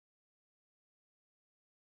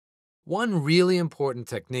One really important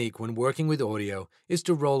technique when working with audio is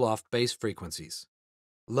to roll off bass frequencies.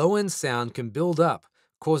 Low-end sound can build up,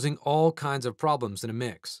 causing all kinds of problems in a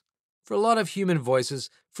mix. For a lot of human voices,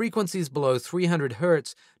 frequencies below 300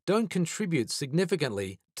 Hz don't contribute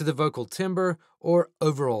significantly to the vocal timbre or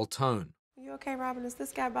overall tone. You okay, Robin? Is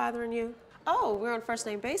this guy bothering you? Oh, we're on first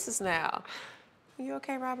name basis now. You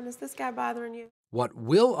okay, Robin? Is this guy bothering you? What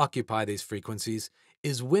will occupy these frequencies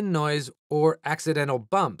is wind noise or accidental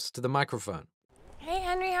bumps to the microphone. Hey,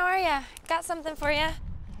 Henry, how are ya? Got something for ya.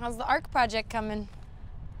 How's the ARC project coming?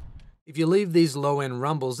 If you leave these low-end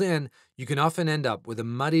rumbles in, you can often end up with a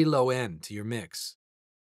muddy low end to your mix.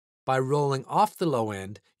 By rolling off the low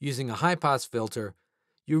end using a high-pass filter,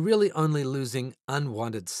 you're really only losing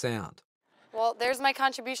unwanted sound. Well, there's my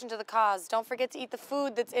contribution to the cause. Don't forget to eat the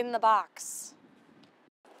food that's in the box.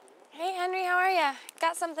 Hey, Henry, how are ya?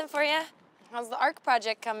 Got something for ya. How's the ARC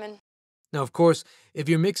project coming? Now, of course, if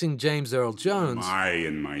you're mixing James Earl Jones, I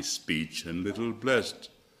in my speech and little blessed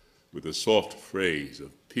with a soft phrase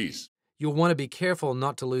of peace. you'll want to be careful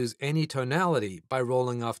not to lose any tonality by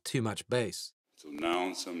rolling off too much bass. So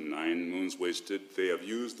now, some 9 moons wasted, they have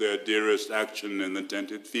used their dearest action in the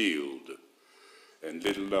tented field. And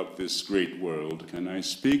little of this great world can I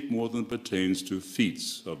speak more than pertains to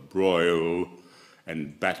feats of broil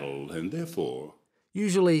and battle, and therefore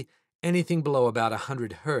Usually, anything below about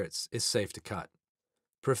 100 Hz is safe to cut.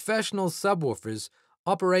 Professional subwoofers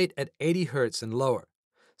operate at 80 Hz and lower,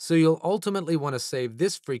 so you'll ultimately want to save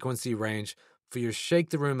this frequency range for your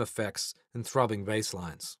shake-the-room effects and throbbing bass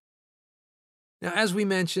lines. Now, as we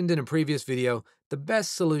mentioned in a previous video, the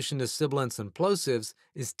best solution to sibilants and plosives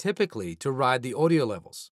is typically to ride the audio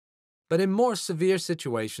levels. But in more severe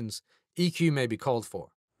situations, EQ may be called for.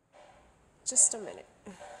 Just a minute.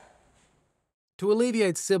 To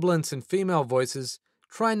alleviate sibilants in female voices,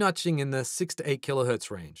 try notching in the 6 to 8 kHz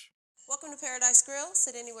range. Welcome to Paradise Grill.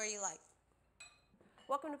 Sit anywhere you like.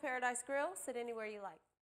 Welcome to Paradise Grill. Sit anywhere you like.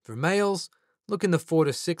 For males, look in the 4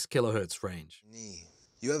 to 6 kHz range. Knee.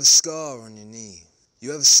 You have a scar on your knee.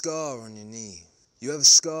 You have a scar on your knee. You have a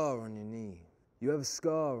scar on your knee. You have a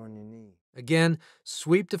scar on your knee. Again,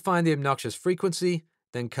 sweep to find the obnoxious frequency,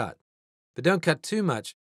 then cut. But don't cut too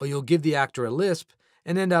much, or you'll give the actor a lisp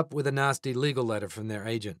and end up with a nasty legal letter from their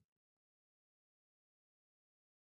agent.